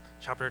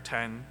chapter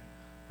 10,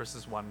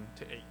 verses 1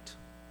 to 8.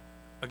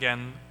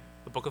 Again,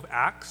 the book of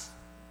Acts,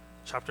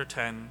 chapter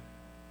 10,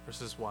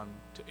 verses 1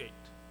 to 8.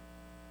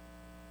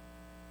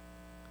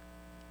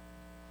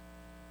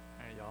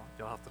 All right,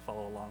 y'all have to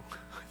follow along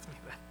with me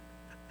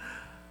then.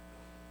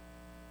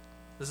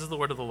 This is the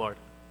word of the Lord.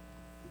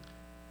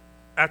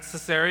 At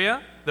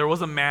Caesarea, there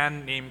was a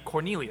man named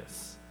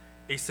Cornelius,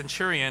 a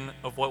centurion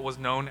of what was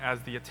known as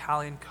the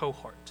Italian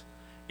cohort,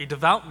 a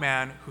devout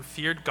man who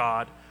feared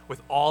God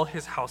with all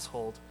his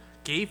household,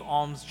 gave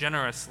alms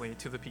generously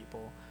to the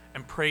people,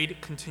 and prayed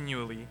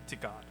continually to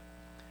God.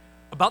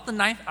 About the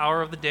 9th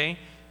hour of the day,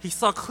 he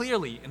saw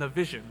clearly in a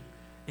vision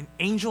an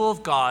angel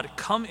of God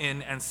come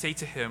in and say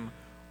to him,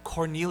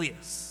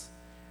 "Cornelius."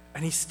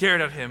 And he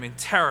stared at him in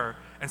terror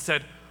and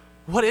said,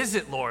 "What is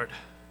it, Lord?"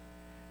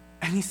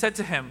 And he said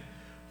to him,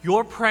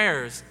 "Your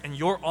prayers and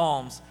your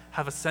alms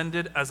have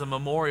ascended as a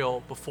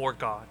memorial before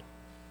God.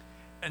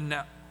 And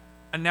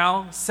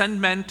now send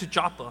men to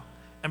Joppa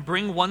and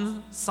bring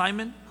one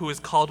Simon who is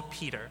called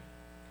Peter.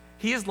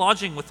 He is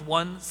lodging with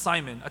one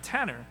Simon, a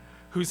tanner,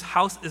 whose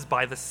house is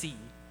by the sea."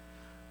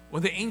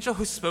 When the angel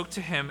who spoke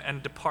to him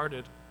had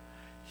departed,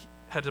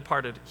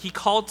 he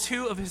called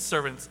 2 of his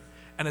servants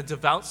and a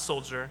devout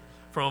soldier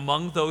from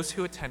among those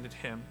who attended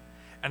him,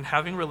 and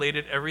having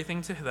related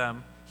everything to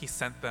them, he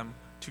sent them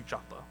to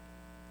Joppa.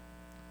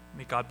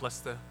 May God bless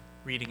the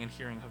reading and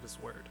hearing of his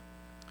word.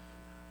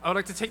 I would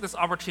like to take this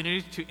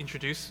opportunity to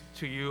introduce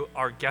to you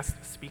our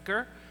guest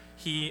speaker.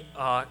 He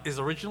is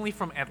originally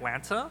from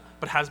Atlanta,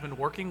 but has been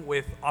working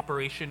with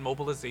Operation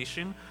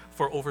Mobilization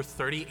for over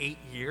 38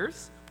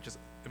 years, which is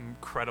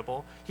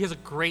incredible. He has a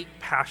great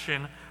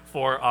passion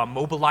for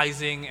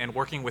mobilizing and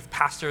working with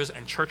pastors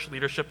and church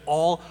leadership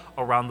all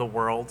around the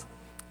world.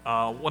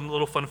 One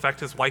little fun fact,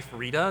 his wife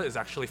Rita is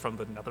actually from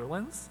the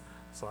Netherlands,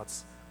 so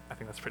I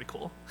think that's pretty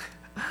cool.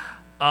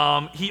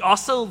 He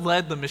also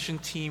led the mission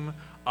team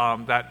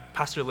that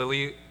Pastor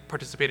Lily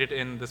participated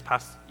in this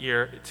past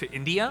year to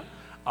India,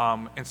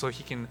 and so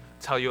he can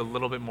tell you a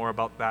little bit more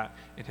about that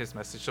in his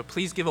message. So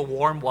please give a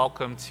warm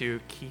welcome to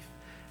Keith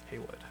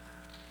Haywood.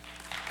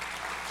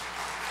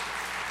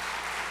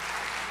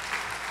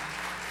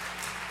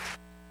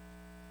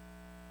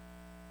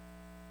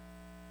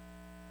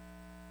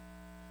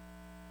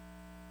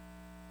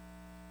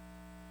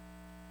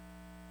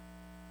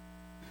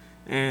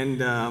 And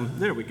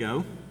there we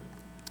go.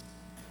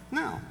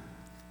 Now,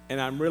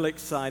 and I'm really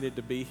excited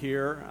to be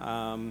here.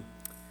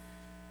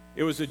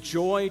 It was a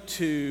joy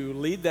to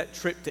lead that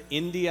trip to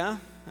India.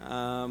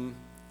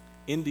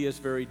 India is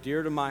very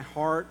dear to my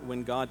heart.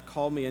 When God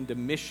called me into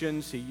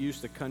missions, He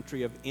used the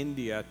country of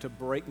India to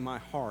break my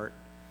heart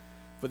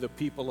for the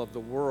people of the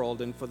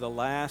world. And for the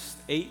last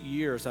 8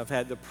 years, I've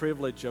had the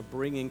privilege of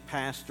bringing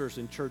pastors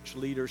and church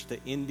leaders to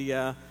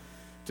India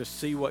to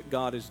see what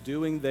God is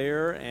doing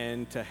there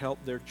and to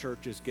help their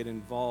churches get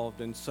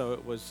involved. And so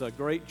it was a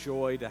great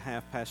joy to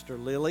have Pastor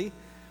Lily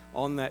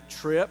on that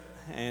trip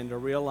and to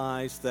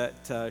realize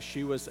that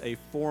she was a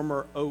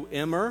former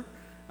OMer.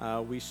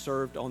 We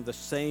served on the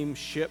same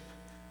ship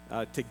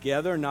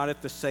together, not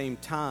at the same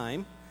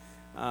time.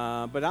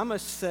 But I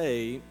must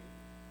say,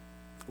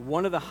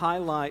 one of the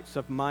highlights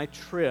of my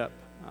trip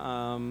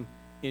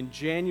in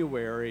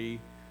January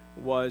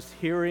was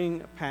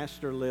hearing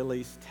Pastor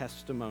Lily's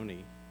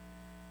testimony.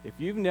 If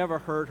you've never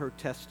heard her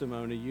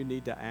testimony, you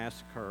need to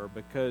ask her,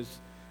 because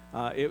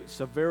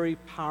it's a very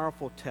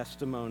powerful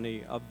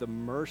testimony of the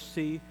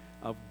mercy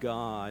of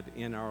God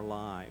in our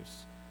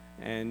lives.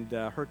 And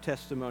her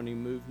testimony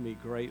moved me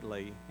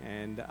greatly.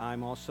 And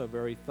I'm also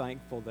very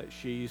thankful that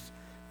she's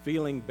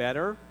feeling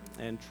better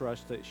and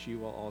trust that she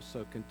will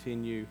also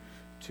continue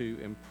to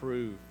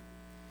improve.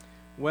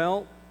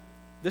 Well,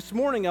 this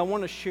morning I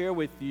want to share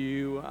with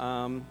you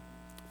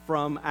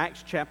from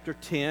Acts chapter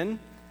 10.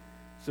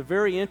 It's a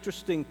very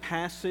interesting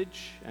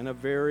passage and a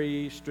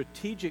very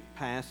strategic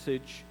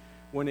passage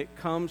when it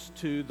comes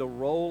to the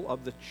role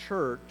of the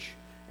church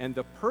and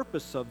the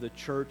purpose of the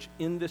church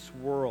in this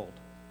world.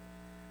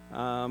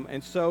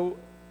 And so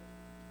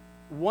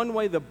one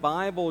way the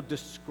Bible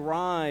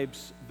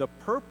describes the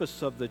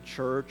purpose of the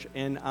church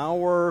and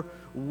our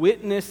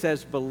witness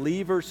as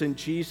believers in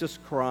Jesus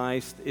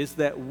Christ is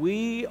that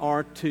we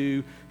are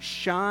to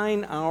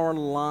shine our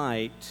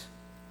light,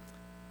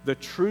 the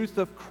truth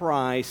of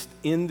Christ,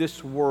 in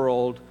this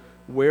world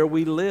where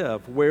we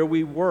live, where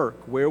we work,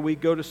 where we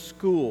go to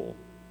school.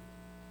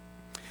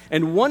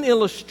 And one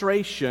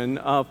illustration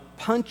of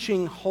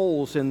punching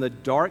holes in the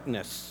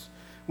darkness,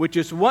 which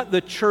is what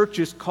the church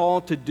is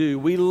called to do.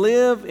 We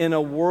live in a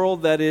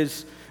world that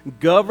is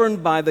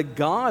governed by the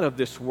god of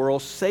this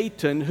world,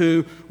 Satan,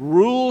 who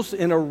rules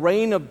in a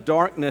reign of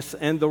darkness,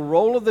 and the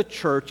role of the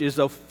church is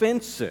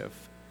offensive,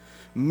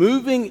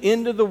 moving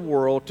into the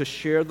world to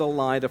share the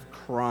light of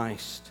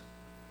Christ.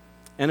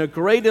 And a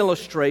great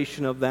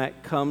illustration of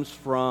that comes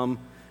from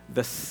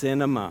the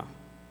cinema.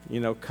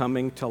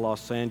 Coming to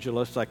Los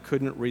Angeles, I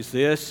couldn't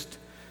resist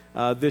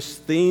this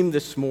theme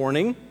this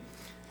morning.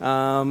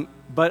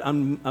 But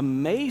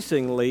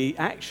amazingly,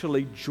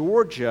 actually,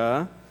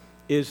 Georgia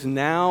is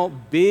now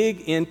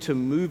big into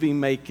movie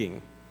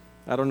making.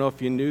 I don't know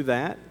if you knew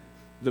that.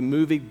 The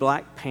movie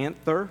Black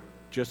Panther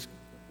just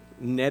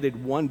netted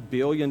 $1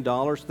 billion.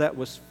 That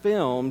was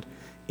filmed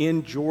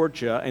in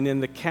Georgia. And in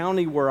the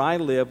county where I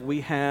live,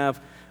 we have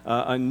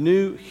a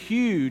new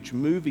huge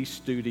movie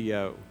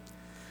studio.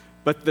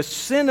 But the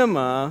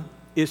cinema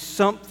is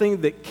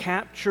something that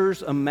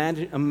captures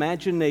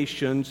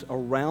imaginations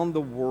around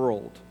the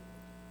world.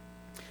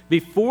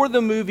 Before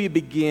the movie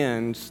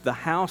begins, the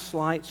house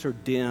lights are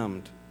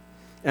dimmed,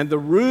 and the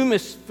room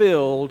is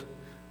filled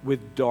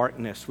with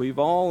darkness. We've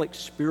all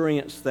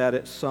experienced that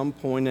at some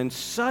point, and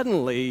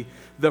suddenly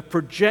the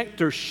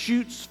projector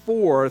shoots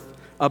forth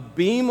a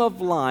beam of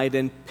light,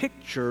 and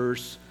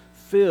pictures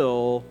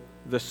fill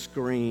the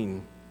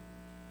screen.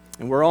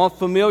 And we're all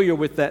familiar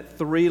with that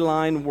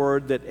 3-line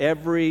word that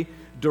every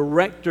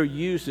director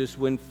uses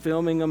when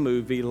filming a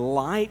movie: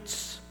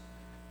 lights,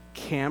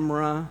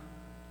 camera,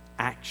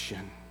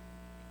 action.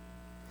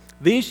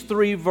 These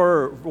 3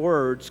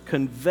 words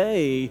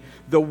convey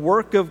the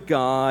work of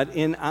God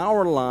in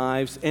our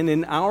lives and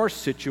in our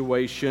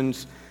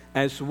situations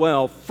as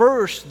well.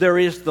 First, there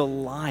is the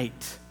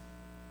light.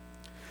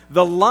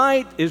 The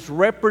light is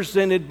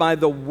represented by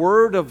the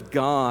Word of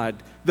God.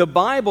 The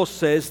Bible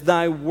says,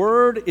 "Thy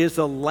word is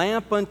a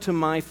lamp unto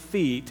my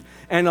feet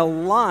and a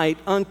light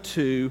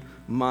unto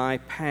my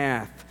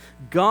path."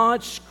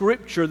 God's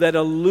Scripture that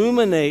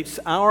illuminates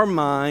our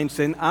minds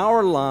and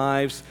our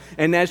lives,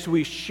 and as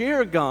we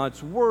share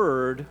God's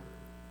Word,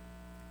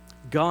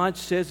 God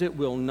says it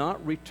will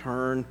not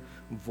return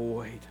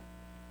void.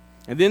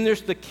 And then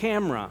there's the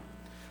camera,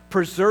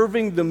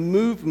 preserving the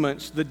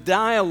movements, the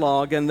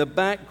dialogue, and the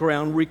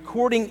background,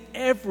 recording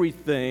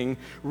everything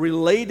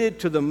related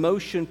to the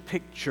motion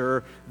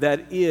picture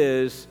that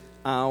is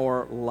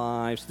our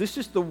lives. This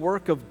is the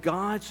work of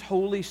God's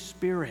Holy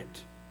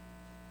Spirit.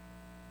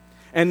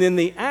 And then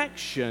the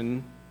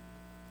action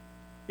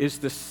is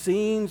the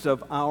scenes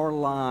of our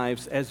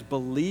lives as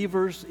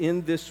believers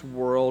in this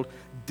world,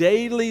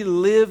 daily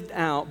lived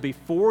out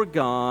before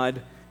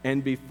God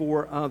and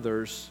before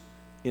others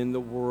in the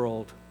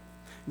world.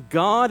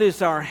 God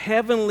is our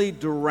heavenly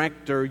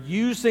director,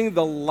 using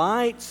the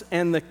lights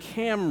and the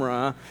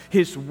camera,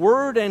 His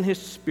Word and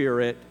His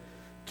Spirit,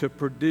 to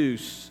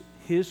produce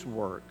His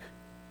work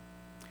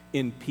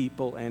in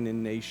people and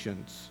in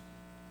nations.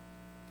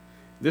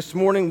 This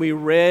morning we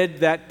read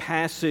that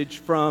passage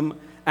from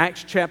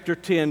Acts chapter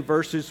 10,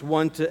 verses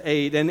 1 to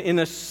 8. And in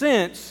a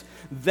sense,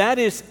 that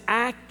is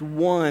Act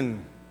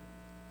 1.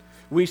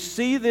 We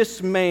see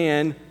this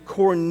man,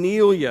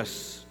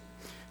 Cornelius.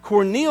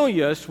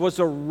 Cornelius was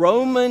a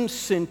Roman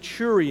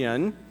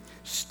centurion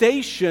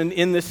stationed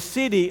in the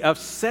city of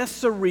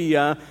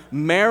Caesarea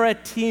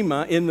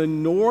Maritima in the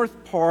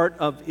north part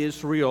of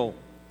Israel.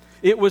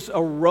 It was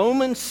a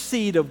Roman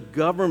seat of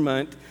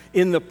government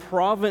in the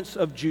province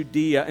of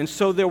Judea, and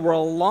so there were a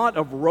lot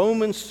of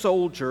Roman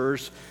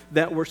soldiers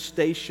that were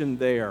stationed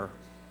there.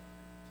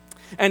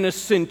 And a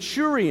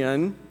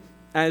centurion,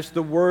 as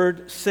the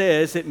word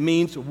says, it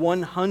means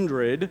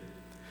 100.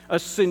 A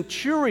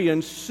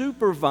centurion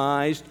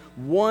supervised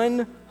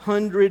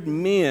 100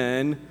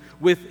 men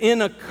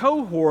within a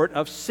cohort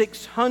of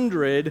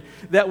 600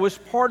 that was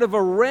part of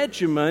a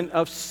regiment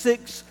of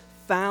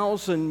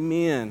 6,000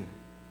 men.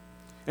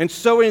 And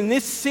so in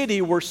this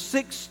city were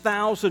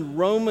 6,000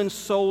 Roman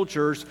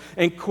soldiers,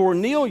 and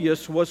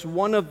Cornelius was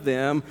one of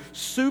them,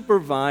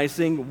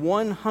 supervising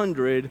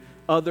 100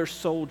 other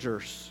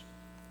soldiers.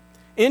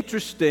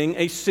 Interesting,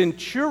 a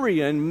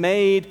centurion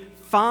made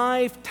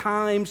 5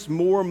 times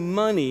more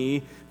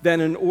money than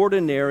an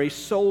ordinary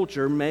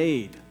soldier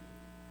made.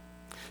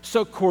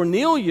 So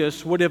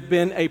Cornelius would have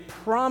been a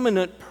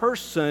prominent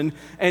person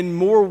and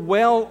more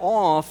well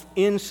off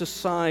in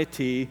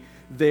society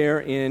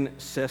there in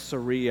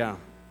Caesarea.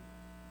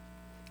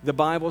 The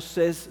Bible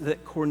says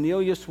that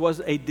Cornelius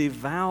was a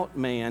devout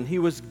man. He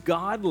was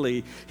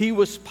godly. He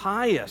was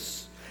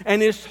pious.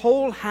 And his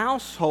whole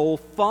household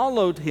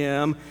followed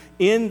him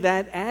in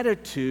that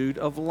attitude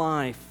of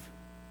life.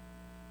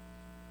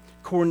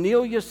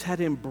 Cornelius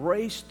had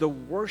embraced the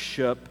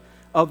worship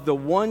of the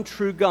one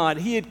true God.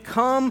 He had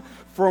come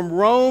from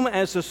Rome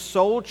as a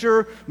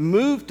soldier,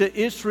 moved to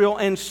Israel,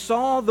 and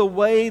saw the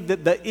way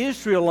that the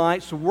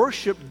Israelites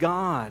worshiped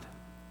God.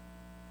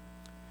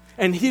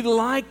 And he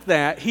liked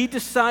that. He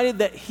decided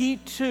that he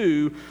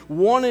too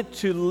wanted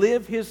to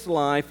live his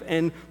life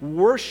and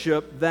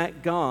worship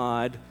that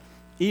God,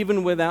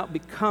 even without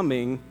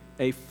becoming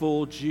a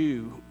full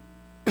Jew.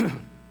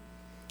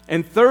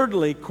 And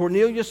thirdly,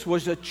 Cornelius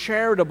was a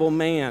charitable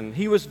man.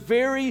 He was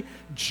very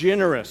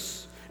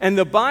generous. And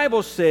the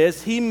Bible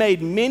says he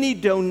made many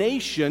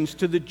donations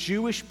to the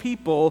Jewish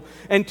people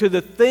and to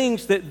the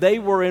things that they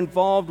were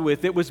involved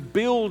with. It was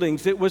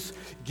buildings. It was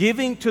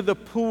giving to the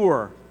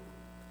poor.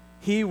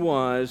 He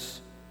was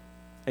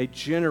a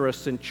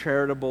generous and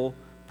charitable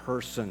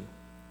person.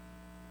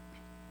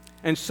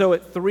 And so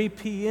at 3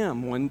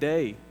 p.m. one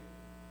day,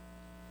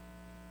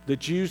 The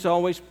Jews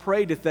always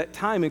prayed at that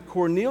time, and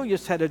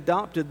Cornelius had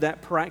adopted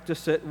that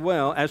practice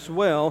as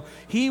well.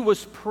 He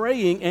was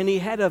praying, and he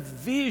had a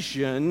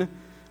vision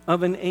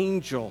of an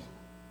angel.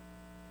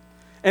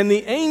 And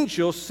the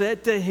angel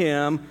said to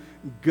him,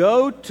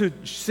 "Go to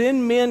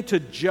send men to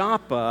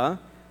Joppa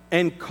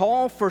and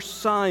call for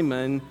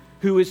Simon,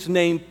 who is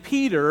named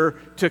Peter,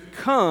 to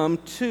come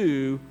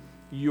to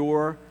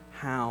your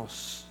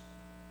house."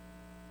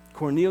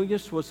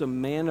 Cornelius was a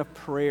man of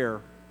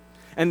prayer.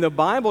 And the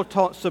Bible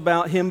talks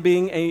about him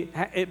being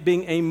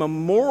a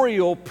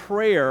memorial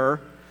prayer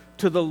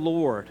to the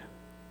Lord.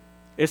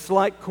 It's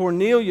like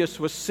Cornelius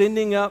was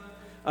sending up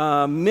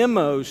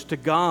memos to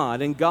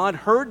God, and God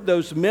heard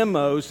those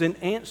memos and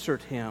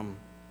answered him.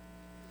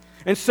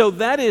 And so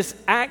that is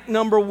act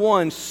number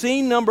one,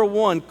 scene number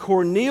one,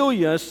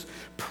 Cornelius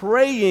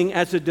praying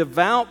as a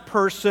devout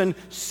person,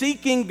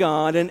 seeking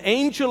God. An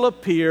angel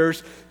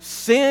appears,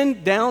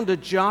 send down to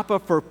Joppa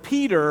for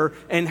Peter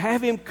and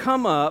have him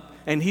come up,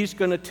 and he's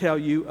going to tell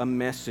you a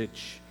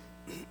message.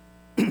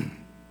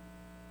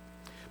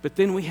 But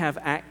then we have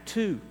act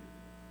two.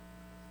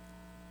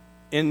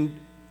 In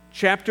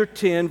chapter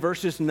 10,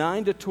 verses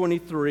 9 to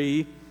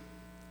 23,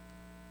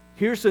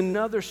 here's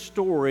another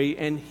story,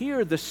 and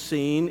here the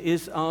scene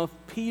is of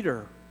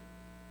Peter.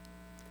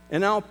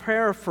 And I'll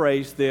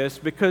paraphrase this,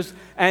 because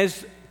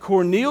as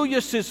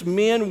Cornelius'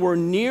 men were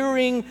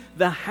nearing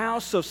the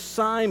house of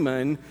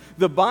Simon,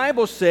 the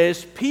Bible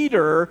says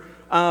Peter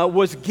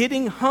was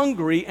getting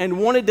hungry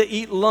and wanted to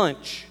eat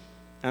lunch.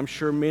 I'm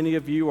sure many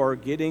of you are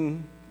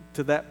getting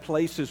to that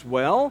place as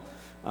well,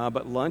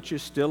 but lunch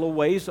is still a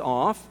ways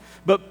off.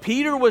 But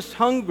Peter was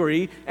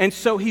hungry, and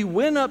so he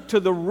went up to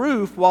the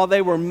roof while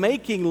they were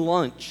making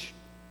lunch.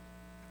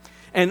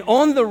 And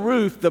on the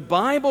roof, the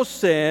Bible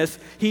says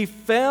he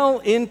fell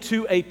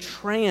into a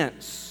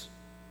trance.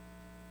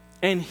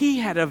 And he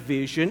had a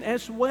vision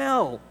as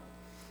well.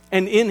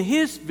 And in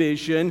his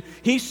vision,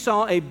 he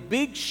saw a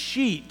big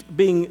sheet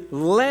being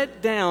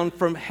let down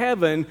from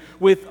heaven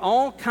with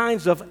all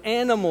kinds of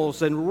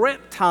animals and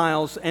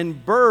reptiles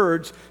and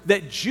birds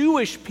that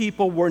Jewish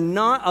people were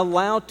not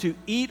allowed to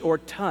eat or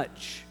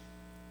touch.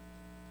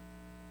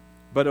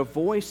 But a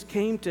voice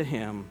came to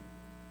him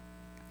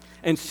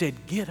and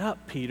said, "Get up,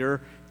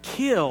 Peter,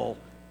 kill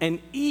and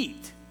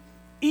eat.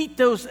 Eat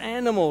those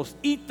animals,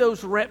 eat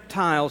those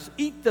reptiles,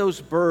 eat those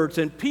birds."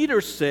 And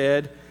Peter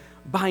said,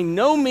 "By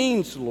no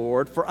means,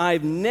 Lord, for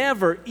I've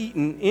never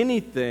eaten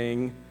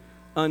anything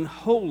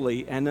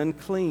unholy and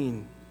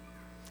unclean."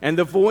 And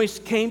the voice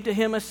came to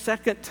him a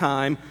second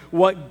time,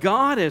 "What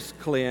God has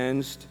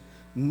cleansed,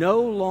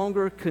 no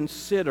longer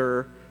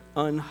consider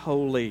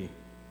unholy."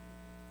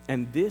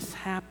 And this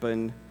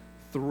happened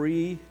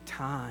 3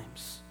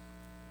 times.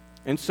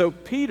 And so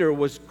Peter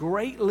was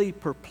greatly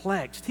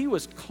perplexed. He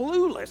was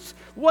clueless.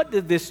 What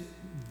did this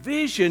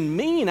vision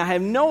mean? I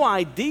have no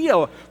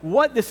idea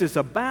what this is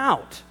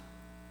about.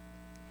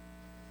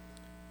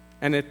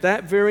 And at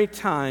that very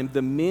time,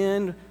 the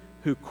men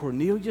who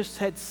Cornelius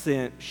had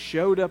sent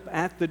showed up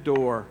at the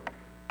door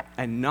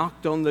and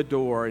knocked on the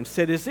door and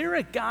said, "Is there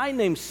a guy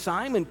named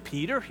Simon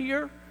Peter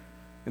here?"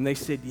 And they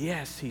said,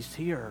 "Yes, he's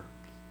here."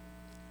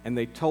 And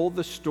they told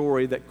the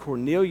story that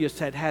Cornelius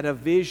had had a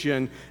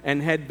vision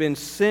and had been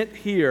sent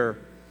here.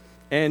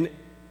 And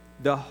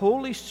the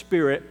Holy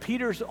Spirit,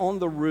 Peter's on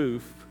the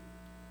roof.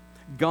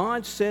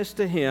 God says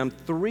to him,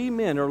 3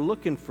 men are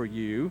looking for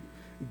you.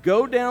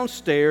 Go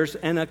downstairs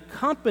and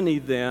accompany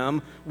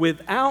them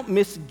without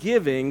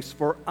misgivings,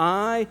 for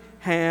I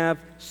have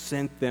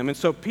sent them. And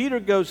so Peter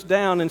goes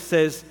down and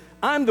says,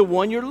 "I'm the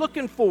one you're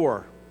looking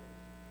for."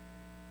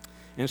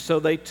 And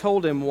so they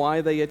told him why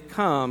they had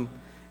come.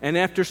 And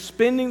after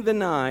spending the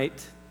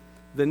night,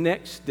 the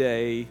next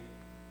day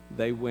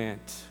they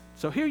went.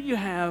 So here you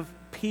have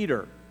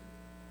Peter.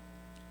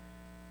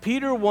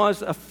 Peter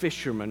was a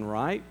fisherman,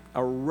 right?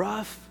 A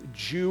rough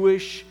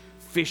Jewish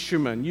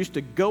fisherman, used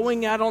to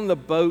going out on the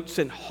boats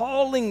and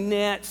hauling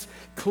nets,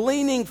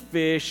 cleaning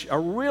fish, a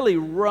really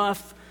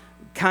rough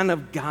kind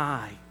of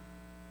guy.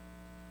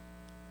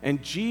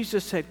 And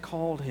Jesus had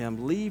called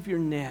him, "Leave your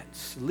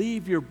nets,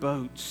 leave your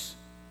boats,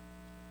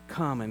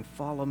 come and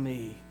follow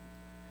me."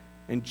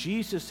 And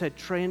Jesus had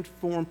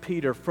transformed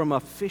Peter from a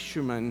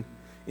fisherman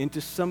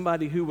into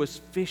somebody who was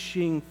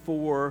fishing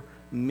for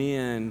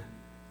men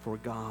for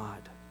God,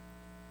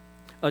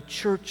 a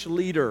church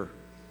leader.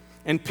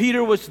 And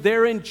Peter was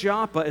there in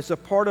Joppa as a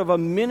part of a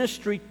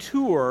ministry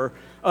tour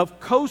of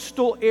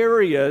coastal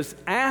areas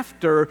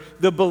after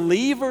the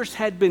believers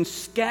had been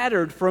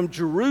scattered from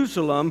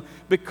Jerusalem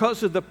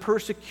because of the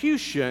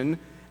persecution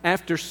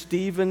after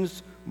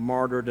Stephen's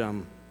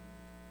martyrdom.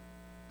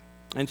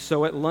 And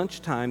so at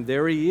lunchtime,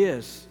 there he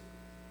is,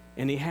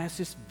 and he has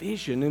this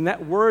vision, and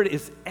that word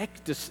is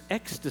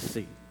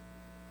ecstasy.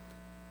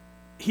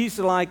 He's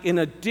like in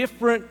a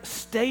different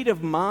state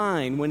of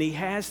mind when he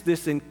has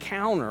this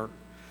encounter,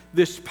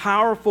 this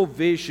powerful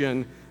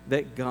vision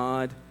that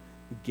God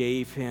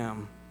gave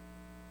him.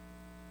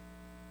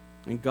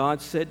 And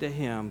God said to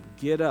him,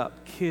 "Get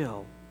up,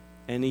 kill,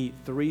 and eat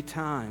 3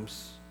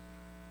 times."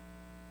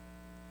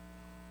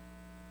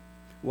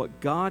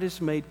 What God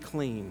has made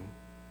clean,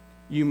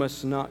 you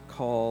must not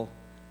call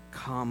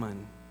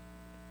common,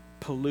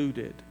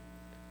 polluted,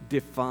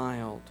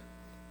 defiled,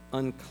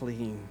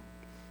 unclean.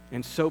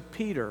 And so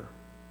Peter,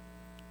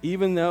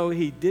 even though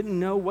he didn't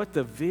know what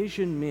the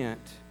vision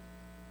meant,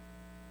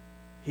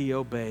 he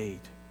obeyed.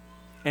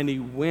 And he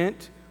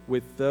went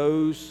with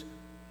those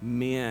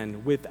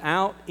men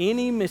without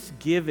any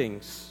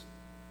misgivings.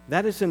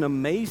 That is an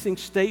amazing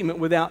statement.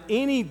 Without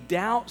any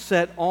doubts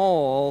at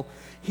all,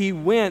 he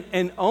went,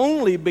 and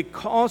only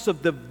because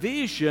of the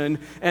vision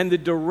and the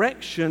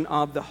direction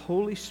of the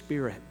Holy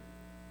Spirit.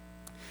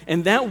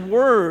 And that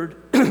word,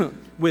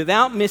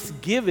 without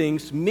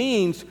misgivings,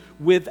 means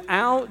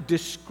without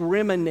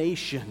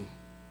discrimination.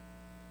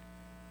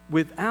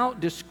 Without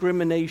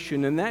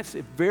discrimination, and that's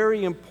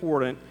very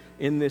important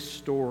in this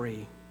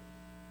story.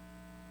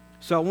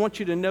 So I want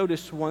you to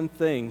notice one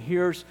thing.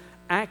 Here's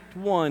Act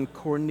 1,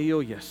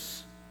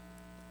 Cornelius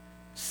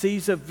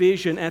sees a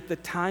vision at the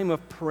time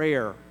of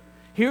prayer.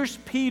 Here's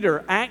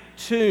Peter, Act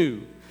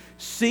 2,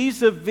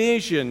 sees a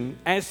vision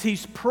as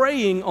he's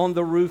praying on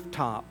the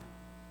rooftop.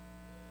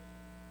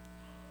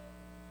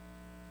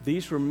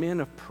 These were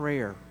men of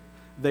prayer.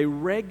 They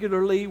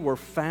regularly were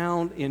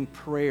found in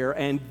prayer,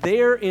 and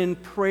there in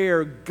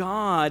prayer,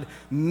 God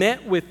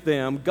met with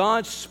them.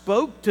 God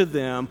spoke to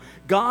them.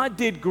 God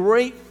did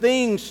great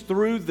things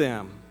through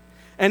them.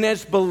 And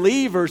as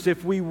believers,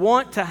 if we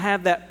want to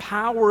have that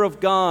power of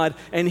God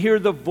and hear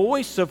the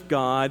voice of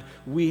God,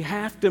 we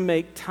have to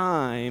make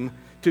time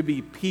to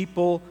be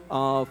people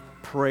of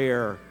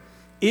prayer.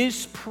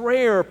 Is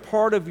prayer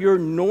part of your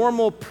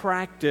normal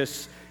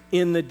practice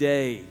in the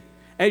day?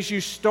 As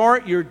you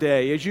start your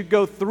day, as you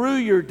go through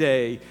your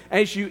day,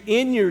 as you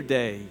end your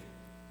day,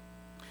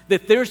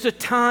 that there's a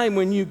time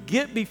when you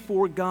get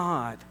before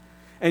God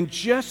and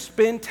just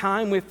spend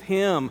time with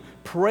Him,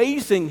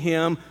 praising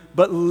Him,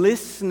 but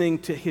listening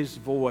to His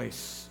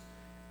voice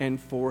and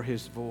for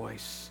His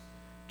voice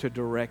to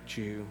direct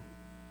you.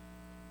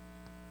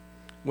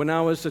 When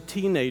I was a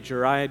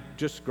teenager, I had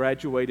just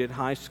graduated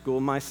high school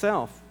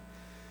myself.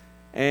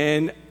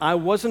 And I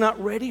was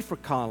not ready for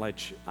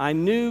college. I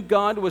knew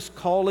God was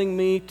calling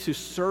me to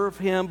serve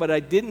Him, but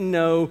I didn't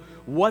know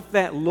what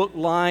that looked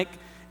like.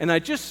 And I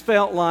just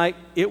felt like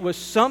it was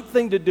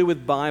something to do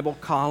with Bible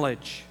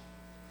college.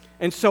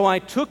 And so I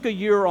took a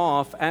year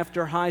off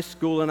after high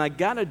school and I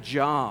got a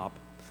job.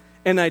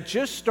 And I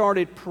just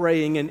started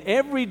praying, and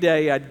every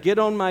day I'd get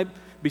on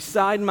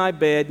beside my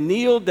bed,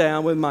 kneel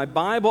down with my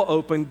Bible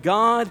open.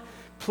 God,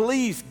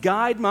 please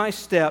guide my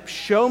steps.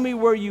 Show me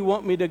where you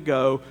want me to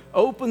go.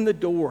 Open the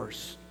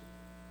doors.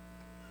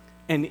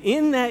 And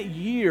in that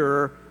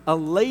year, a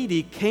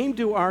lady came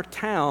to our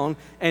town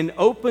and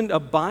opened a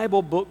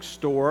Bible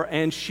bookstore,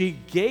 and she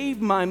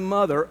gave my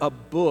mother a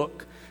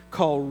book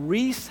called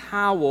Rees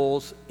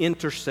Howells'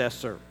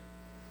 Intercessor.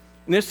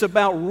 And it's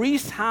about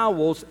Rees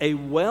Howells, a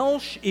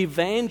Welsh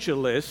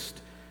evangelist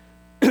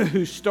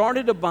who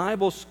started a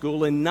Bible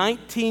school in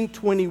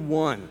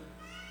 1921.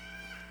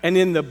 And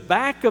in the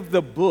back of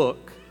the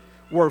book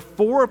were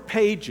 4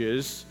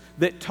 pages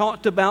that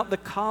talked about the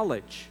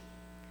college.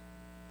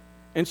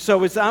 And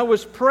so as I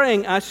was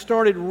praying, I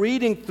started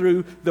reading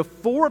through the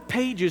 4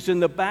 pages in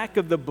the back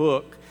of the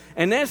book.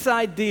 And as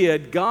I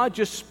did, God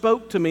just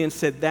spoke to me and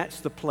said,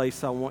 "That's the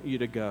place I want you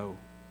to go."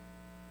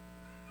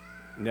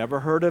 Never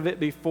heard of it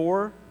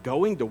before.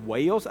 Going to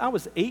Wales? I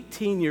was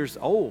 18 years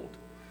old.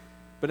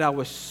 But I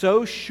was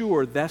so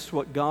sure that's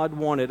what God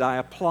wanted. I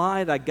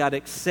applied, I got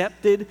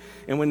accepted,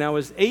 and when I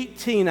was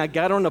 18, I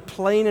got on a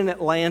plane in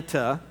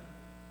Atlanta,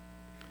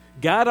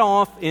 got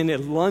off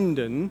in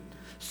London,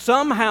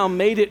 somehow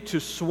made it to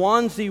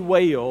Swansea,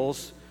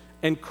 Wales,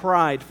 and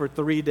cried for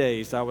 3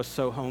 days. I was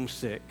so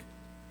homesick.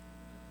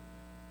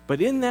 But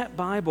in that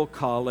Bible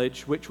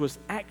college, which was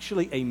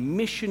actually a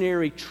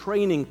missionary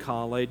training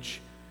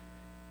college,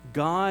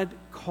 God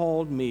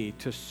called me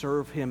to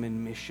serve Him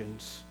in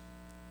missions.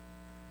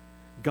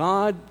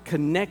 God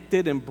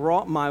connected and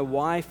brought my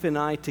wife and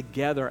I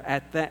together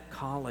at that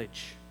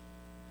college.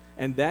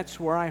 And that's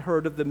where I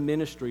heard of the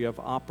ministry of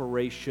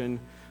Operation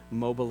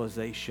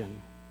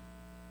Mobilization.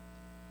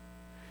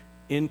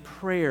 In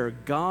prayer,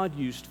 God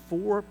used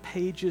 4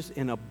 pages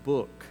in a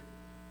book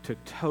to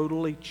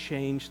totally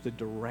change the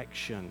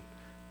direction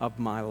of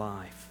my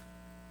life.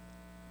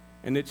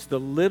 And it's the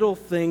little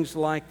things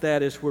like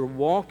that. As we're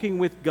walking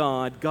with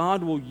God,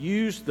 God will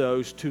use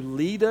those to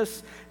lead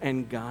us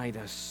and guide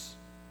us.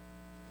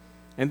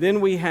 And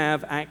then we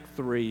have Act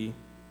 3.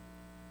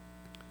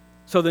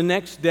 So the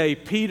next day,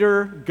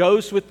 Peter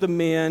goes with the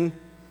men,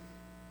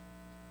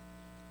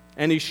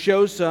 and he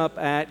shows up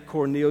at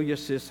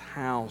Cornelius'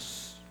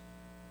 house.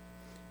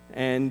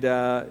 And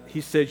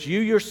he says,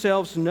 "You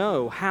yourselves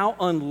know how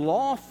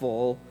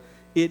unlawful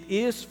it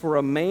is for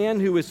a man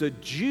who is a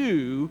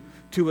Jew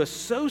to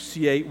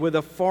associate with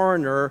a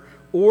foreigner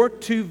or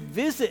to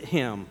visit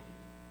him.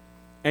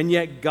 And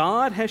yet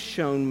God has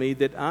shown me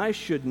that I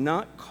should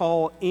not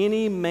call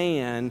any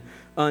man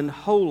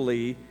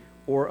unholy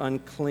or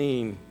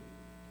unclean.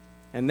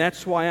 And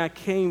that's why I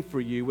came for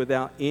you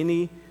without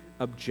any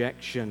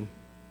objection."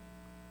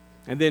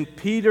 And then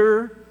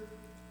Peter,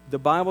 the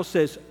Bible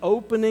says,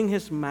 opening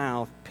his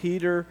mouth,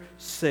 Peter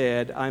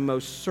said, I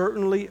most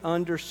certainly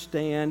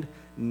understand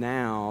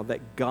now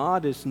that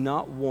God is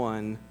not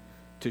one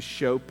to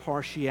show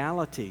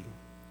partiality.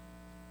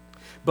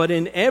 But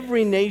in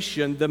every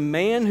nation, the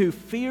man who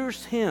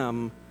fears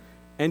him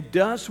and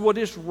does what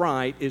is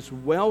right is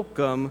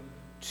welcome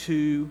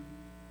to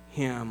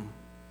him.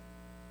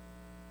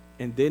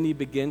 And then he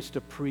begins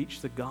to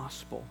preach the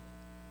gospel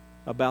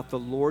about the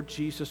Lord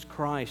Jesus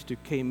Christ, who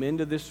came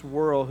into this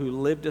world, who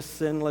lived a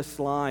sinless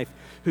life,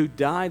 who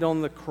died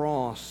on the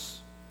cross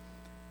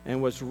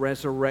and was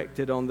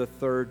resurrected on the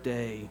third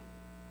day.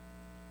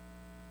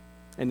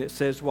 And it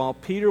says, while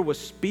Peter was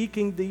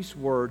speaking these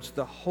words,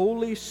 the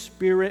Holy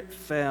Spirit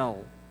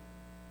fell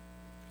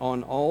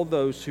on all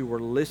those who were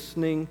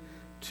listening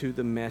to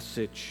the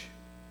message.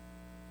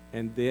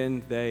 And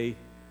then they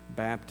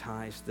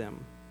baptized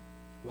them.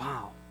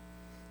 Wow.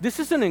 This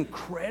is an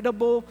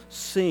incredible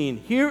scene.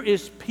 Here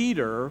is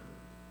Peter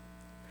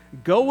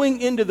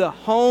going into the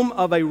home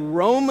of a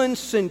Roman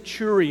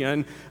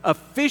centurion, a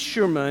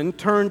fisherman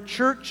turned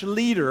church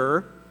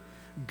leader,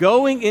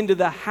 going into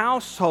the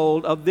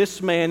household of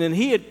this man. And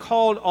he had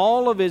called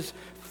all of his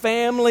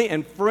family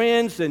and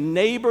friends and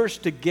neighbors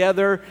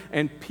together,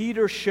 and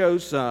Peter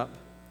shows up.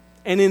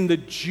 And in the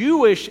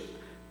Jewish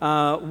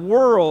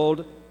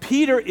world,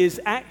 Peter is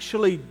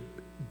actually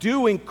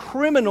doing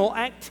criminal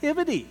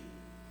activity.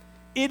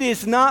 It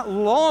is not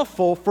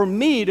lawful for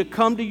me to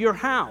come to your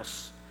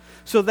house.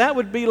 So that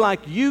would be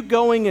like you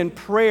going in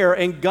prayer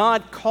and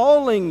God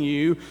calling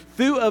you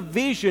through a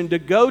vision to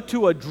go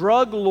to a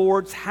drug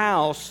lord's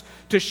house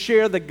to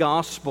share the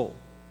gospel.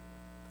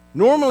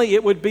 Normally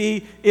it would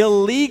be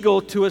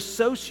illegal to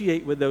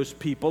associate with those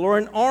people, or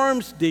an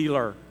arms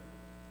dealer.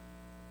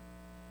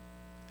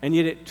 And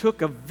yet it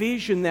took a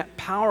vision that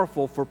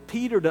powerful for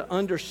Peter to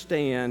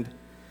understand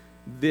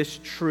this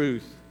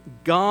truth.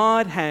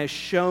 God has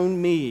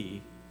shown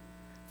me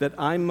that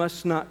I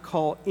must not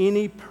call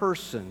any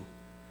person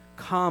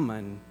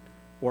common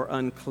or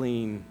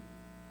unclean.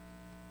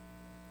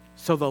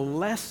 So the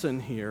lesson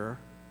here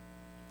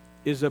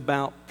is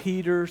about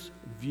Peter's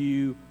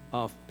view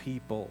of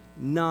people,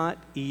 not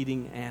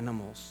eating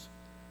animals.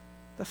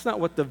 That's not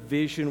what the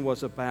vision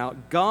was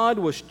about. God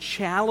was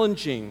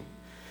challenging.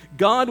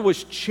 God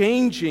was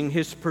changing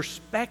his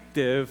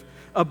perspective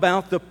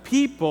about the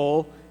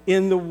people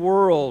in the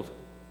world.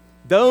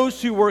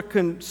 Those who were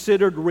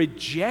considered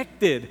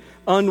rejected,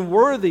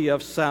 unworthy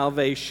of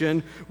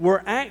salvation,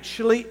 were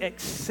actually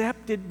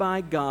accepted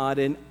by God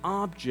and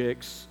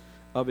objects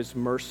of his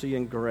mercy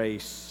and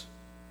grace.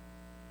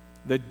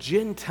 The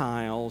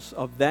Gentiles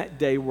of that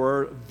day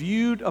were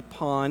viewed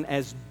upon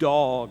as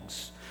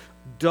dogs,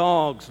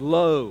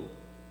 low.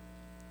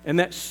 And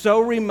that so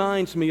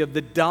reminds me of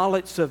the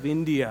Dalits of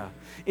India.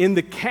 In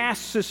the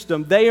caste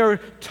system, they are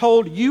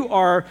told you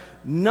are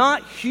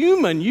not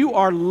human, you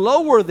are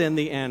lower than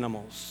the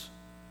animals.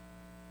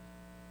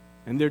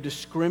 And they're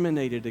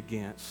discriminated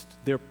against.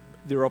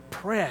 They're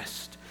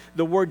oppressed.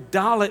 The word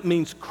Dalit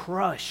means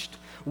crushed.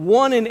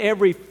 1 in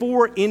every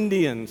 4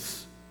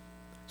 Indians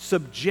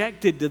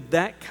subjected to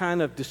that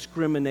kind of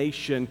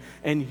discrimination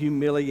and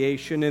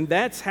humiliation. And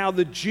that's how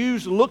the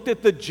Jews looked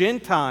at the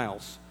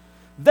Gentiles.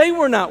 They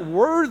were not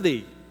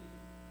worthy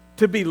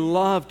to be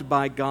loved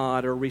by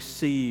God or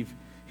receive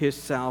his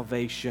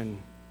salvation.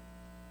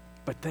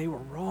 But they were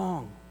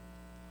wrong.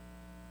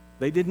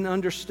 They didn't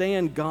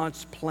understand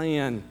God's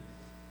plan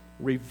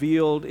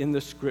revealed in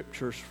the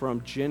scriptures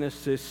from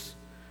Genesis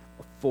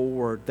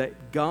forward,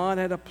 that God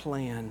had a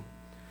plan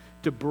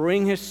to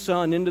bring his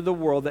Son into the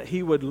world, that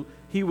he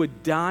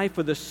would die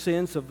for the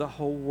sins of the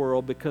whole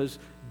world, because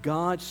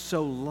God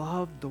so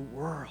loved the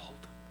world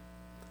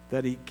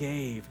that he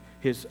gave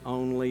his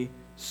only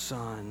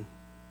Son.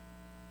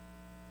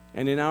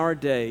 And in our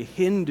day,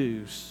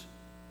 Hindus,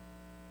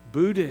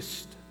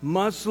 Buddhists,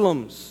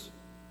 Muslims,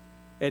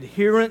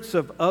 adherents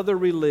of other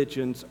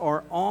religions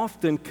are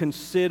often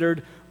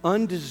considered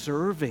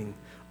undeserving,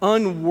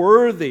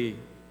 unworthy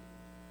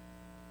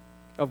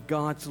of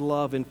God's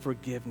love and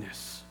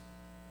forgiveness.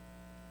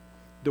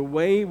 The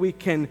way we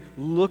can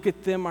look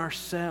at them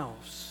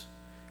ourselves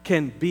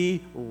can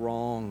be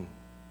wrong.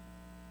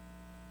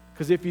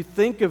 Because if you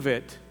think of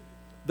it,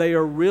 they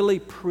are really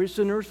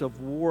prisoners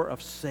of war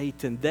of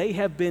Satan. They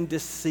have been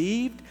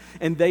deceived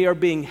and they are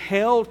being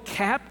held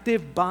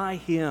captive by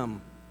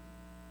him.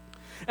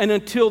 And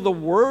until the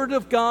Word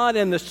of God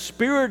and the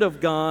Spirit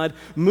of God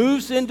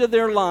moves into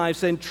their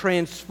lives and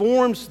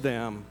transforms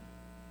them,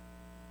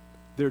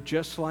 they're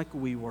just like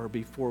we were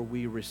before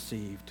we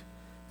received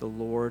the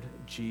Lord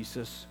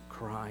Jesus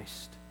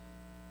Christ.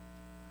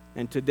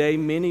 And today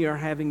many are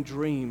having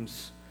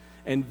dreams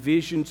and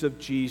visions of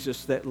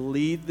Jesus that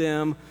lead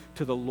them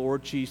to the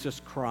Lord Jesus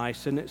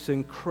Christ. And it's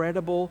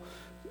incredible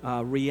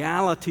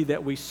reality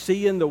that we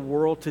see in the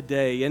world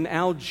today. In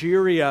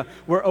Algeria,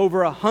 where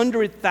over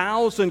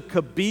 100,000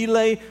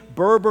 Kabyle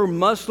Berber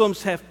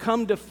Muslims have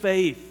come to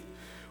faith,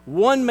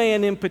 One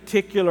man in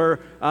particular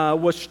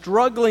was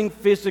struggling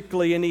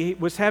physically, and he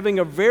was having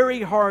a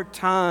very hard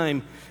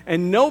time,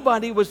 and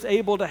nobody was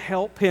able to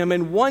help him.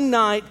 And one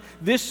night,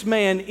 this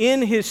man,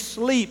 in his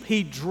sleep,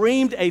 he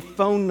dreamed a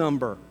phone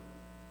number.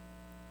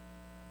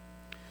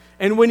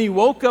 And when he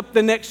woke up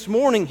the next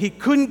morning, he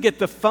couldn't get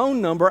the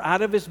phone number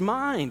out of his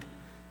mind.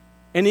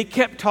 And he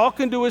kept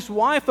talking to his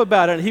wife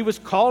about it. He was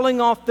calling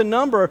off the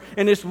number,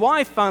 and his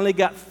wife finally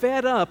got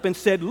fed up and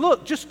said,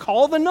 "Look, just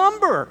call the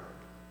number."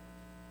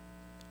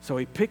 So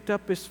he picked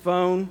up his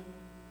phone,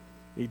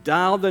 he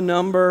dialed the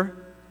number,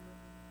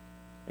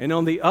 and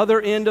on the other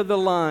end of the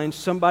line,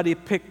 somebody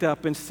picked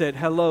up and said,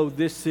 "Hello,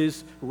 this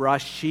is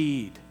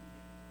Rashid."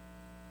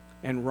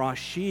 And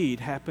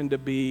Rashid happened to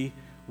be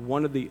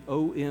one of the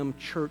OM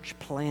church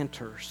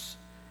planters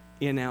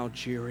in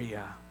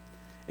Algeria,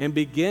 and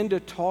began to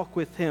talk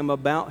with him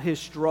about his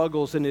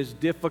struggles and his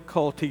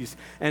difficulties.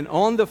 And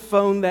on the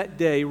phone that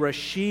day,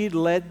 Rashid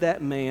led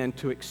that man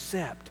to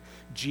accept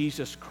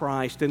Jesus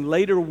Christ, and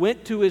later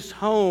went to his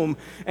home,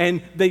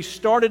 and they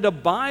started a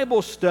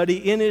Bible study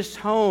in his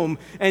home,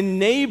 and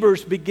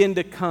neighbors began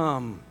to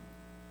come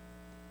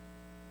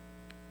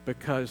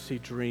because he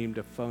dreamed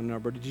a phone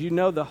number. Did you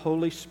know the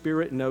Holy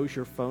Spirit knows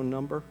your phone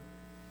number?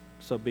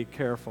 So be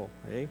careful,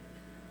 eh?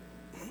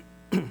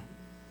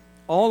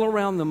 All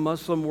around the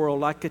Muslim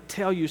world, I could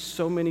tell you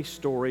so many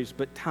stories,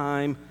 but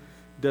time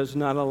does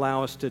not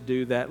allow us to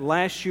do that.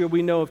 Last year,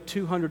 we know of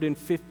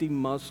 250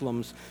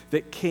 Muslims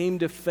that came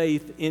to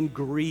faith in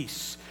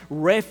Greece.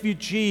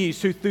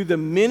 Refugees who, through the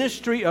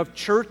ministry of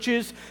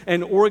churches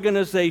and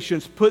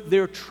organizations, put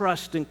their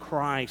trust in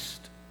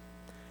Christ.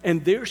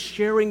 And they're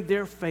sharing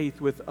their faith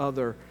with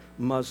other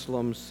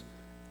Muslims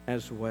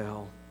as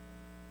well.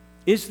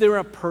 Is there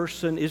a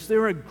person, is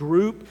there a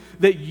group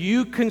that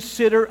you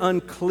consider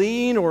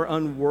unclean or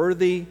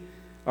unworthy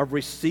of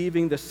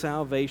receiving the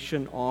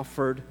salvation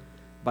offered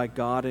by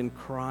God in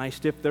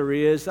Christ? If there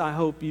is, I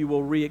hope you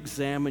will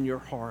re-examine your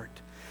heart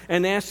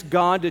and ask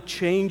God to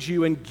change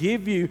you and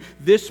give you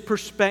this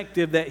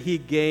perspective that He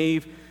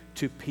gave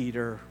to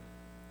Peter.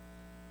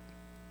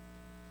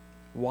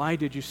 "Why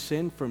did you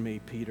send for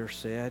me?" Peter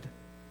said.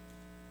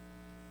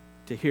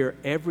 "To hear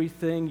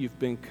everything you've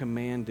been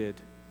commanded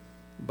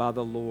by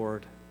the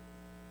Lord."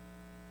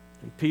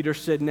 And Peter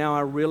said, "Now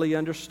I really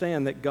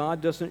understand that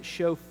God doesn't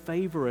show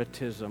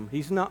favoritism.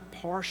 He's not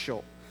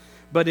partial.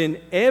 But in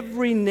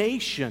every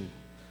nation,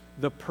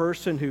 the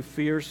person who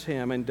fears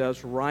Him and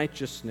does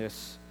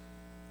righteousness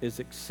is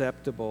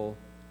acceptable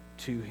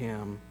to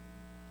Him."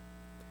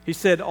 He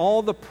said,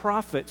 "All the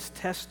prophets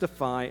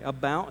testify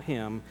about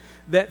Him,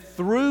 that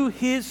through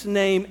His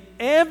name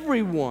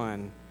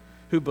everyone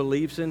who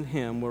believes in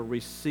Him will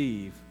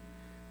receive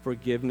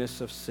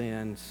forgiveness of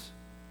sins."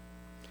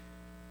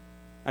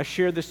 I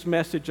share this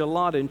message a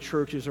lot in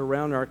churches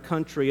around our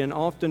country, and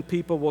often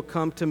people will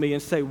come to me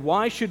and say,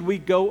 "Why should we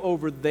go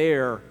over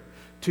there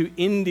to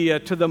India,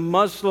 to the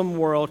Muslim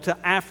world, to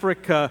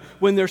Africa,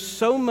 when there's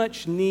so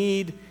much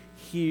need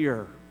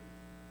here?"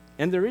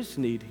 And there is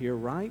need here,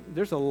 right?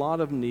 There's a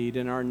lot of need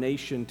in our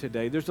nation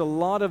today. There's a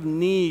lot of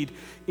need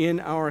in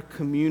our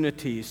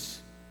communities.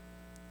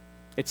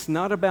 It's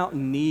not about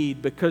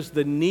need, because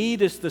the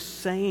need is the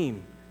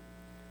same.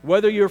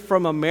 Whether you're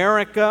from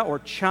America or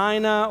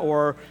China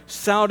or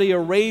Saudi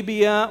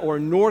Arabia or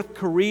North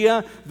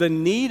Korea, the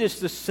need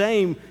is the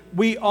same.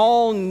 We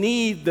all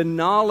need the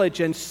knowledge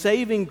and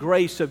saving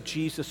grace of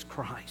Jesus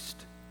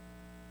Christ.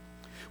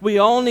 We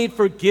all need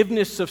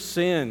forgiveness of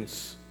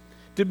sins,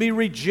 to be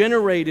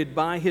regenerated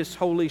by His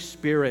Holy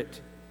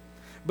Spirit.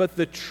 But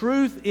the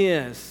truth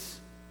is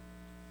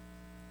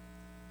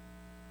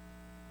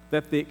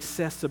that the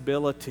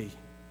accessibility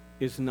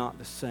is not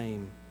the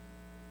same.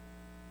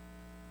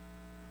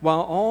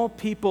 While all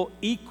people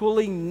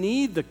equally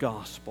need the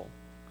gospel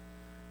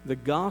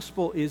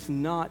is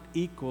not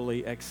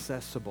equally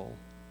accessible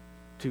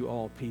to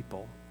all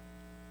people.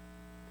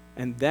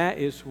 And that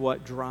is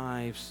what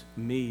drives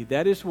me.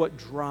 That is what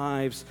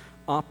drives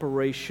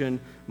Operation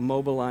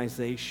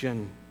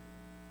Mobilization.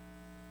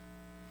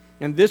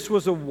 And this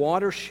was a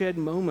watershed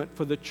moment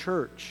for the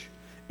church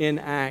in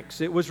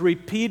Acts. It was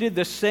repeated,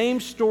 the same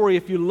story.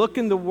 If you look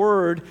in the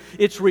Word,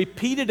 it's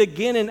repeated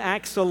again in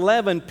Acts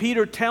 11.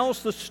 Peter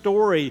tells the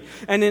story.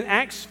 And in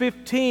Acts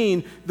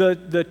 15,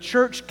 the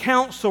church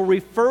council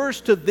refers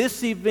to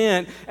this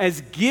event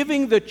as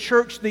giving the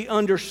church the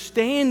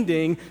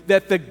understanding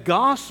that the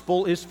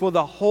gospel is for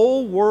the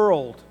whole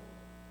world.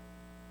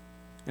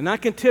 And I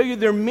can tell you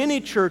there are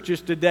many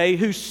churches today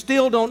who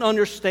still don't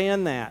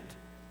understand that.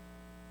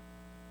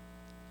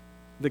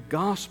 The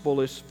gospel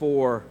is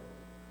for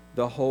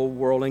the whole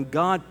world. And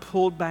God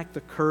pulled back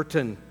the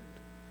curtain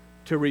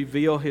to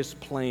reveal His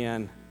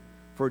plan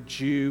for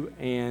Jew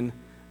and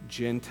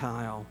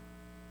Gentile.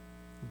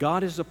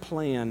 God has a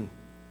plan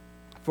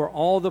for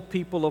all the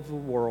people of the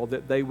world,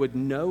 that they would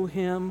know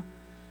Him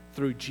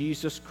through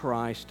Jesus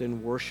Christ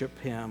and worship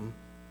Him.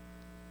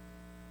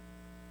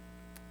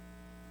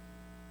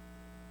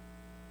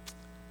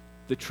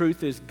 The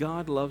truth is,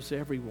 God loves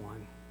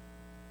everyone.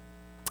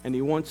 And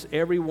He wants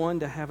everyone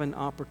to have an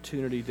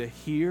opportunity to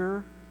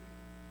hear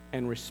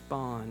and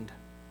respond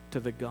to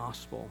the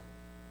gospel.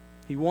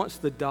 He wants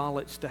the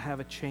Dalits to have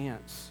a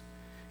chance.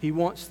 He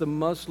wants the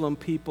Muslim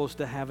peoples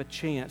to have a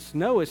chance.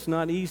 No, it's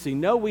not easy.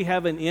 No, we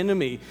have an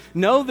enemy.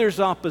 No, there's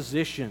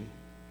opposition.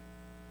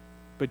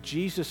 But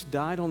Jesus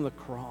died on the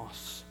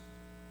cross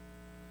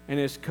and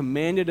has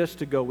commanded us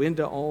to go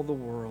into all the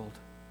world.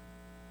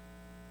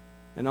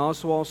 And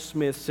Oswald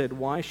Smith said,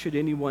 "Why should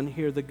anyone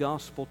hear the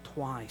gospel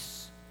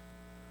twice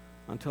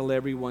until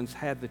everyone's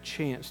had the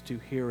chance to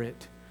hear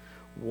it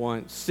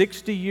once?"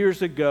 60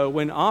 years ago,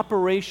 when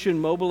Operation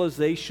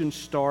Mobilization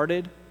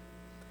started,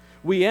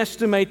 we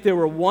estimate there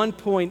were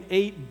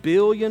 1.8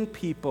 billion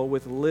people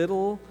with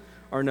little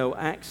or no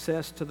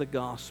access to the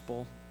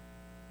gospel.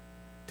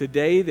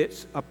 Today,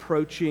 that's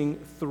approaching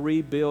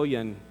 3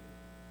 billion.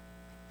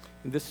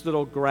 And this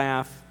little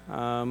graph,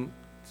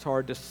 it's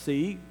hard to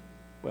see.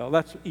 Well,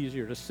 that's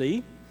easier to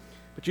see.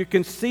 But you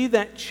can see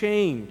that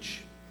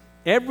change.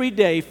 Every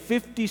day,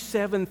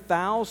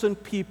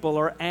 57,000 people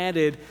are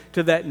added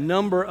to that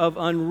number of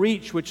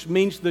unreached, which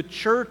means the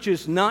church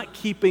is not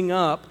keeping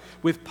up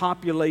with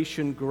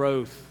population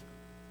growth.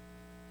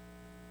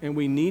 And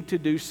we need to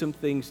do some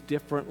things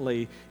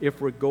differently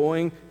if we're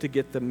going to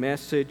get the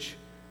message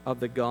of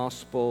the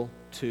gospel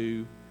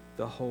to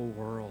the whole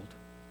world.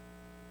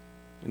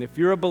 And if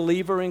you're a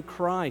believer in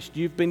Christ,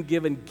 you've been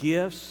given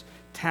gifts,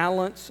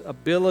 talents,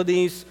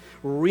 abilities,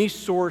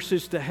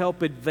 resources to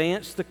help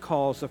advance the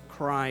cause of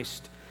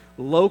Christ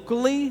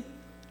locally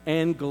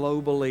and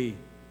globally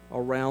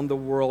around the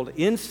world,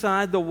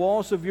 inside the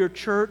walls of your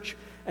church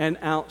and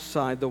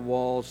outside the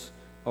walls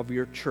of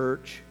your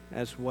church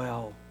as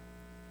well.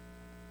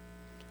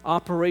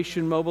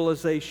 Operation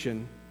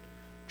Mobilization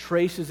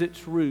traces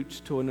its roots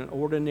to an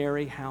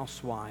ordinary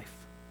housewife.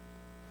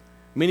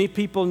 Many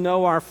people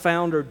know our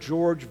founder,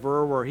 George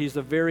Verwer. He's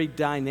a very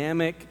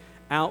dynamic,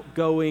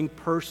 outgoing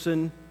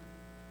person,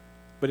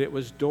 but it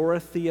was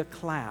Dorothea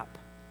Clapp,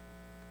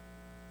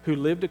 who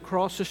lived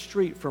across the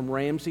street from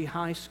Ramsey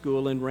High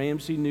School in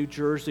Ramsey, New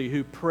Jersey,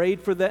 who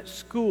prayed for that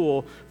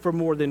school for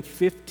more than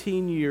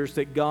 15 years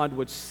that God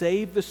would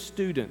save the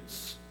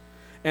students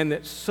and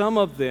that some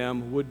of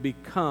them would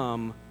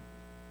become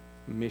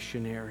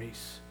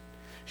missionaries.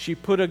 She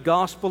put a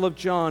Gospel of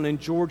John in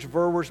George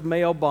Verwer's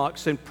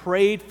mailbox and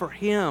prayed for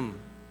him.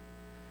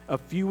 A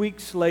few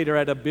weeks later,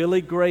 at a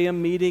Billy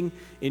Graham meeting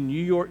in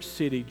New York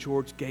City,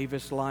 George gave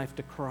his life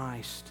to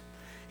Christ.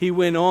 He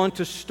went on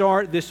to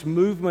start this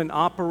movement,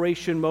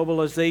 Operation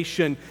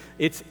Mobilization.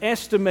 It's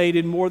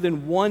estimated more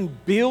than 1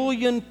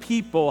 billion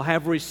people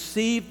have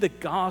received the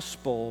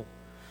gospel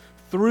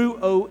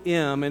through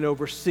OM in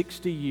over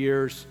 60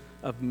 years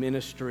of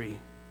ministry.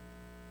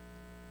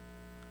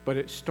 But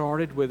it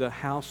started with a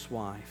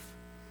housewife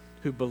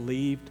who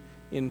believed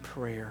in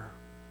prayer.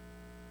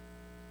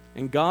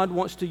 And God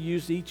wants to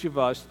use each of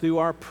us through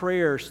our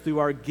prayers, through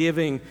our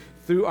giving,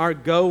 through our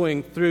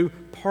going, through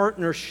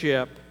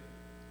partnership,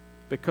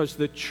 because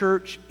the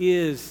church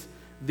is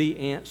the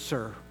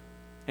answer.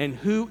 And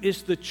who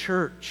is the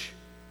church?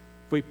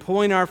 If we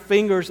point our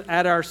fingers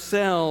at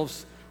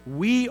ourselves,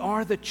 we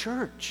are the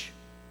church.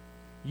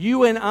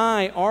 You and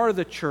I are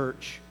the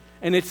church.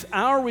 And it's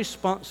our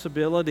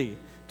responsibility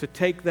to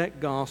take that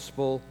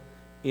gospel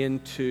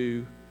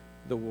into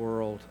the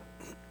world.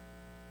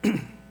 I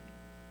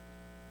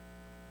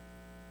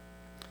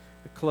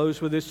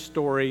close with this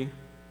story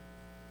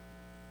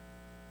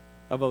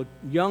of a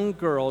young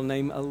girl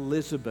named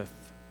Elizabeth.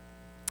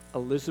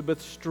 Elizabeth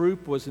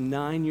Stroop was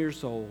 9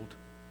 years old.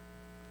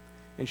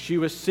 And she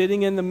was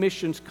sitting in the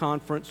missions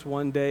conference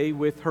one day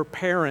with her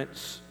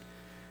parents.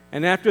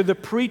 And after the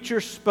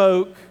preacher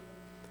spoke,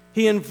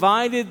 he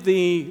invited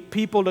the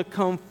people to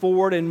come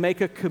forward and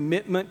make a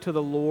commitment to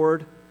the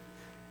Lord.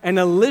 And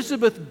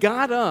Elizabeth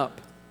got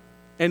up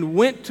and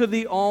went to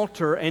the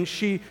altar, and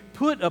she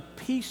put a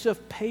piece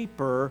of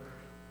paper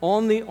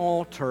on the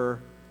altar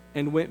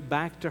and went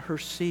back to her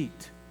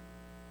seat.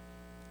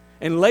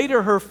 And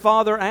later her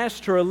father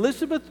asked her,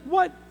 "Elizabeth,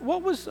 what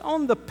was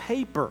on the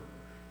paper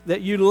that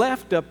you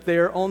left up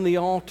there on the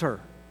altar?"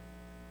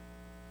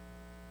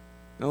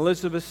 And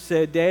Elizabeth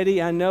said,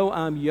 "Daddy, I know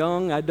I'm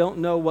young. I don't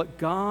know what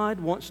God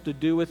wants to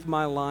do with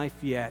my life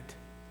yet."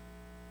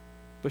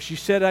 But she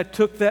said, "I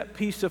took that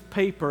piece of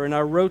paper and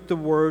I wrote the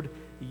word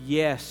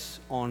yes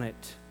on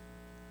it.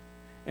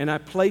 And I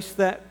placed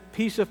that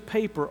piece of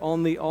paper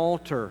on the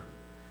altar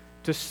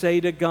to say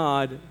to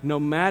God, no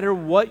matter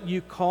what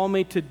you call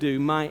me to do,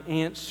 my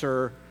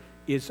answer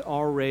is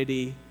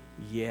already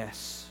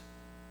yes."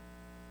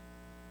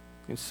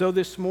 And so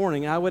this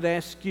morning, I would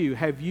ask you,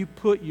 have you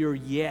put your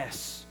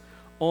yes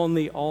on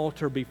the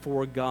altar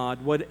before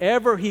God?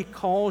 Whatever He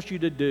calls you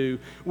to do,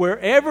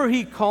 wherever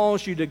He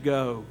calls you to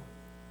go,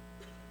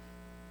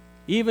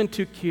 even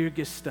to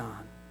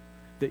Kyrgyzstan,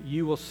 that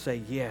you will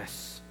say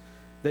yes,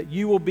 that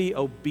you will be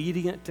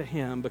obedient to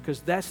Him,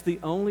 because that's the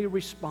only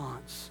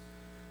response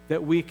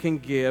that we can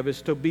give,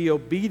 is to be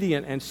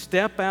obedient and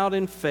step out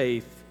in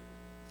faith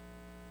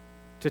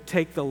to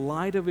take the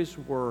light of His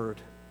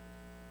Word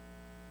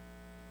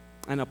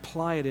and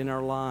apply it in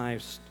our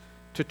lives,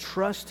 to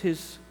trust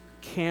His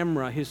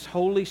camera, His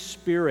Holy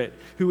Spirit,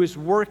 who is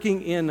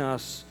working in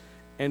us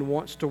and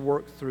wants to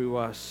work through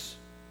us,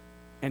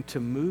 and to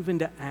move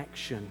into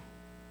action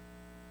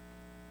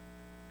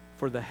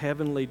for the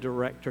Heavenly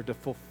Director to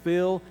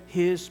fulfill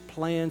His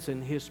plans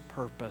and His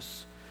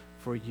purpose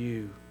for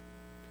you.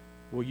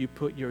 Will you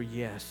put your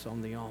yes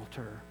on the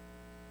altar?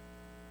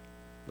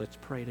 Let's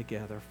pray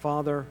together.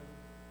 Father,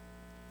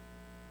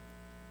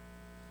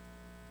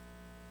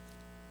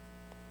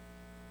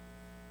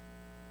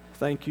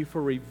 thank you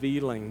for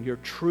revealing your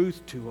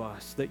truth to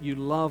us, that you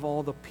love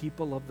all the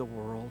people of the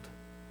world.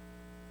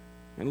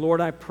 And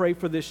Lord, I pray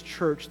for this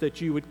church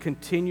that you would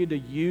continue to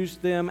use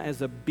them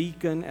as a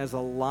beacon, as a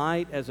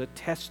light, as a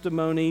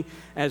testimony,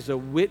 as a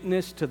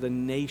witness to the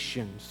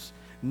nations,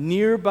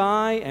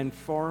 nearby and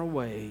far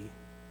away.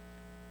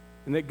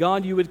 And that,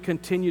 God, you would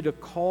continue to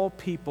call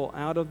people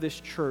out of this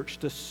church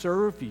to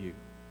serve you.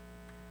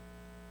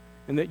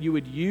 And that you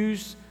would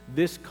use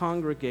this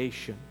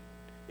congregation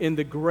in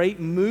the great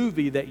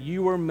movie that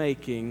you are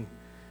making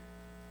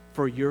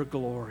for your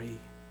glory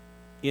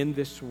in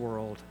this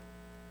world.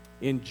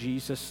 In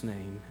Jesus'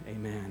 name,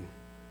 amen.